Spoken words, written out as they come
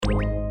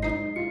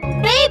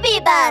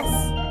bus.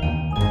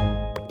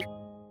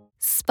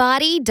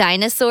 Spotty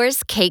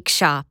Dinosaur's Cake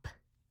Shop.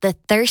 The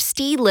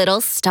Thirsty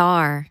Little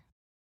Star.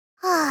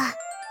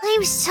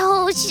 I'm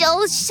so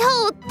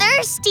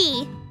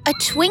thirsty. A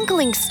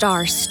twinkling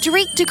star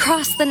streaked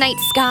across the night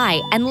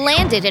sky and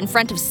landed in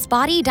front of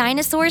Spotty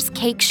Dinosaur's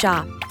Cake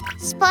Shop.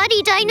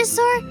 Spotty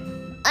Dinosaur,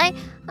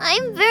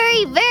 I'm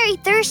very, very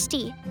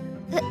thirsty.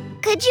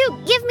 Could you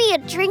give me a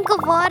drink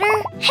of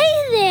water?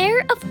 Hey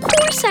there, of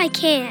course I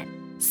can.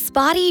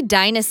 Spotty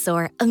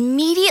Dinosaur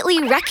immediately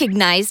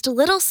recognized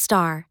Little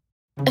Star.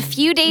 A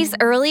few days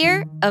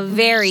earlier, a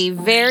very,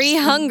 very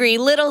hungry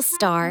Little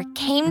Star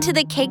came to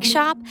the cake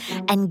shop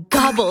and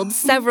gobbled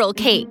several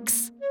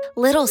cakes.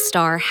 Little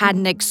Star had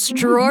an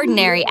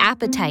extraordinary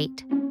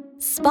appetite.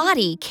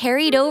 Spotty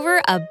carried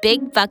over a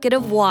big bucket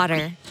of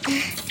water.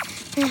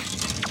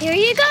 Here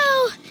you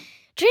go.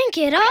 Drink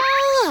it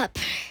all up.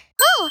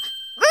 Oh,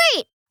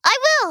 great! I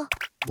will!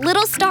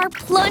 Little Star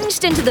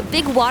plunged into the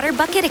big water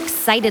bucket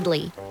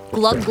excitedly.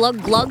 Glug,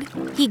 glug, glug.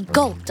 He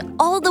gulped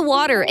all the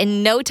water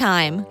in no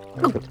time.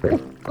 I'm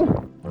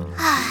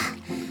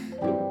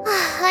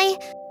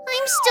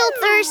still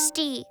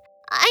thirsty.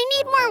 I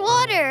need more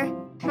water.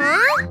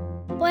 Huh?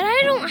 But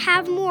I don't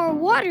have more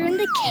water in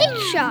the cake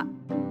shop.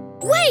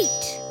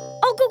 Wait!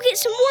 I'll go get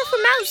some more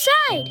from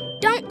outside.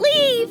 Don't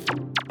leave.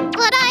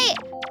 But I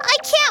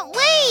can't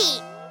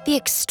wait. The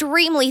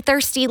extremely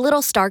thirsty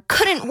Little Star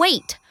couldn't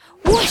wait.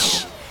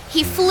 Whoosh!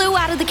 He flew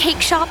out of the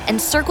cake shop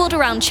and circled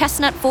around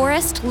Chesnut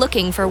Forest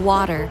looking for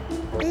water.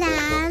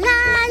 La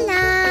la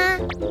la.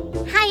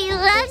 I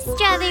love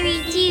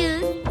strawberry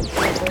juice.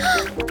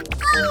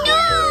 Oh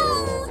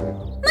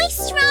no! My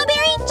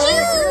strawberry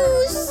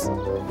juice!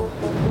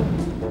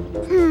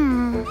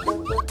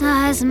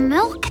 Does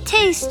milk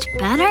taste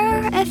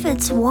better if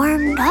it's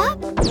warmed up?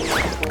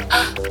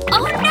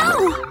 Oh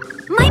no!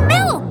 My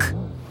milk!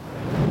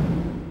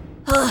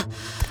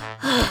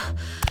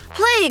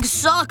 Playing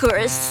soccer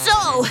is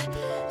so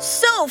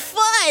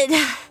fun.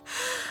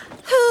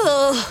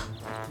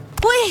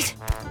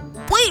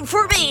 Wait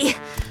for me.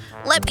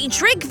 Let me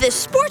drink this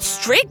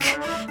sports drink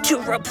to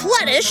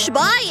replenish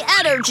my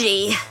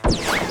energy.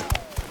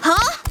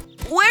 Huh?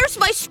 Where's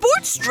my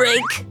sports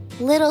drink?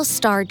 Little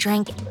Star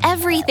drank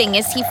everything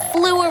as he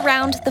flew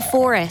around the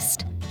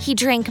forest. He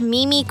drank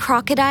Mimi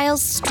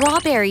Crocodile's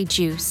strawberry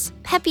juice,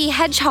 Peppy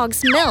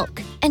Hedgehog's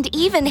milk, and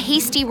even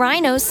Hasty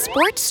Rhino's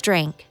sports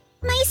drink.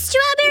 My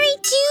strawberry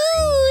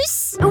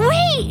juice!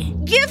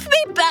 Wait! Give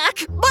me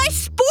back my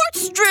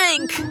sports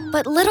drink!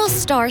 But Little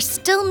Star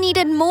still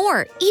needed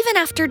more, even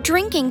after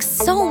drinking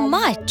so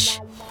much.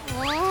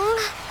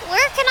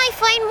 Where can I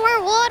find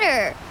more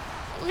water?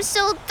 I'm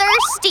so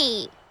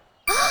thirsty.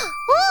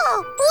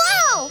 Oh,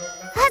 wow!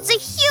 That's a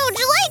huge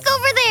lake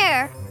over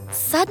there!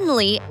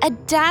 Suddenly, a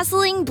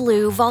dazzling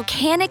blue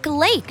volcanic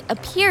lake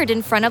appeared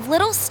in front of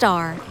Little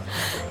Star.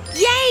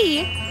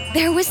 Yay!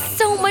 There was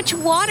so much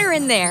water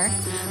in there.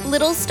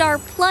 Little Star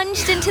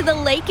plunged into the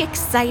lake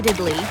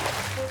excitedly.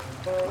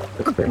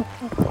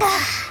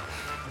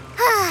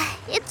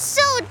 It's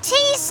so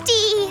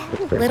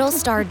tasty! Little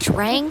Star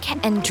drank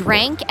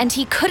and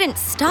he couldn't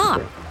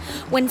stop.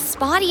 When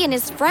Spotty and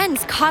his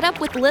friends caught up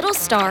with Little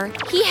Star,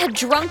 he had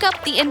drunk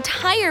up the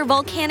entire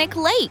volcanic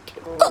lake.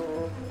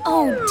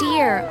 Oh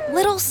dear,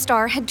 Little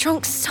Star had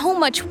drunk so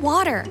much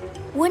water.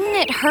 Wouldn't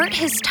it hurt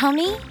his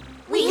tummy?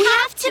 We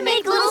have to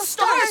make Little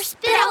Star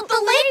spit out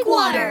the lake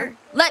water!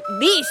 Let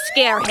me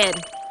scare him.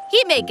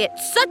 He may get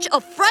such a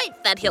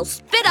fright that he'll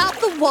spit out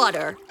the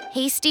water.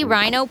 Hasty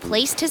Rhino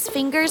placed his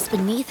fingers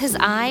beneath his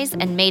eyes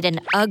and made an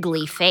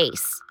ugly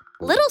face.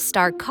 Little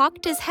Star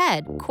cocked his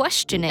head,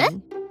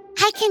 questioning.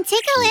 I can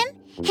tickle him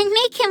and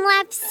make him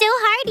laugh so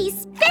hard he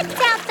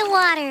spits out the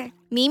water.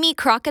 Mimi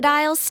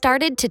Crocodile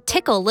started to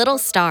tickle Little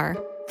Star.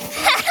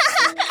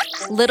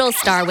 Little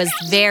Star was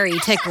very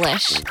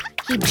ticklish.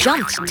 He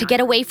jumped to get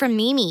away from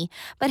Mimi,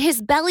 but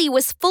his belly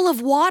was full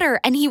of water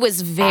and he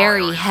was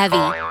very heavy.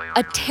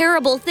 A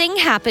terrible thing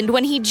happened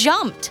when he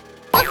jumped.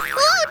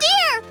 Oh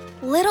dear!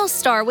 Little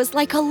Star was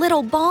like a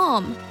little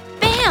bomb.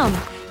 Bam!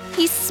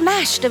 He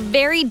smashed a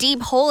very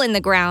deep hole in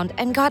the ground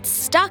and got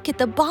stuck at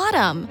the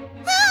bottom.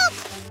 Help!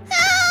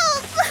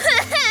 Help!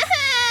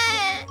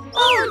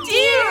 Oh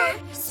dear!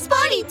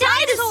 Spotty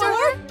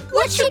Dinosaur!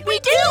 What should we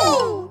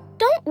do?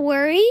 Don't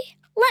worry.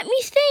 Let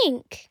me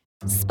think.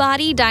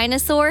 Spotty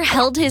Dinosaur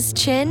held his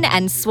chin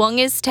and swung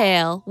his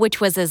tail, which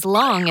was as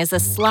long as a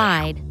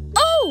slide.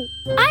 Oh,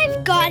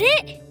 I've got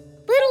it!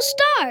 Little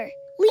Star,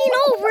 lean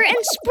over and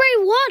spray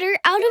water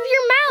out of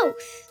your mouth.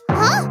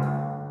 Huh?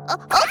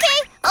 Okay.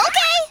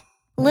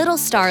 Little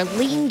Star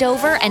leaned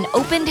over and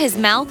opened his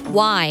mouth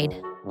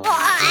wide.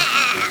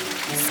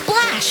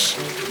 Splash!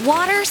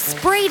 Water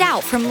sprayed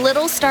out from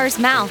Little Star's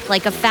mouth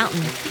like a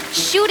fountain,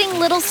 shooting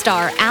Little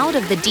Star out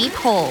of the deep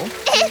hole.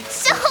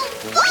 It's so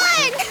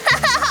fun!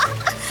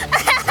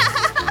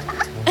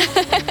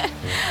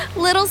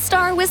 Little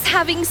Star was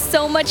having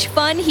so much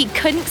fun he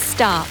couldn't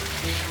stop.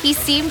 He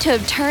seemed to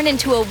have turned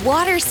into a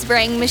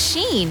water-spraying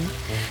machine.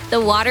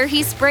 The water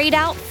he sprayed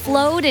out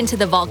flowed into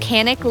the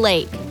volcanic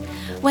lake.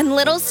 When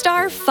Little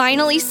Star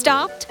finally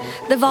stopped,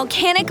 the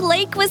volcanic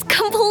lake was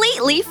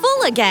completely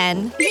full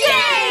again.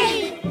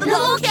 Yay! The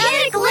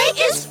volcanic lake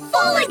is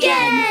full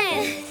again!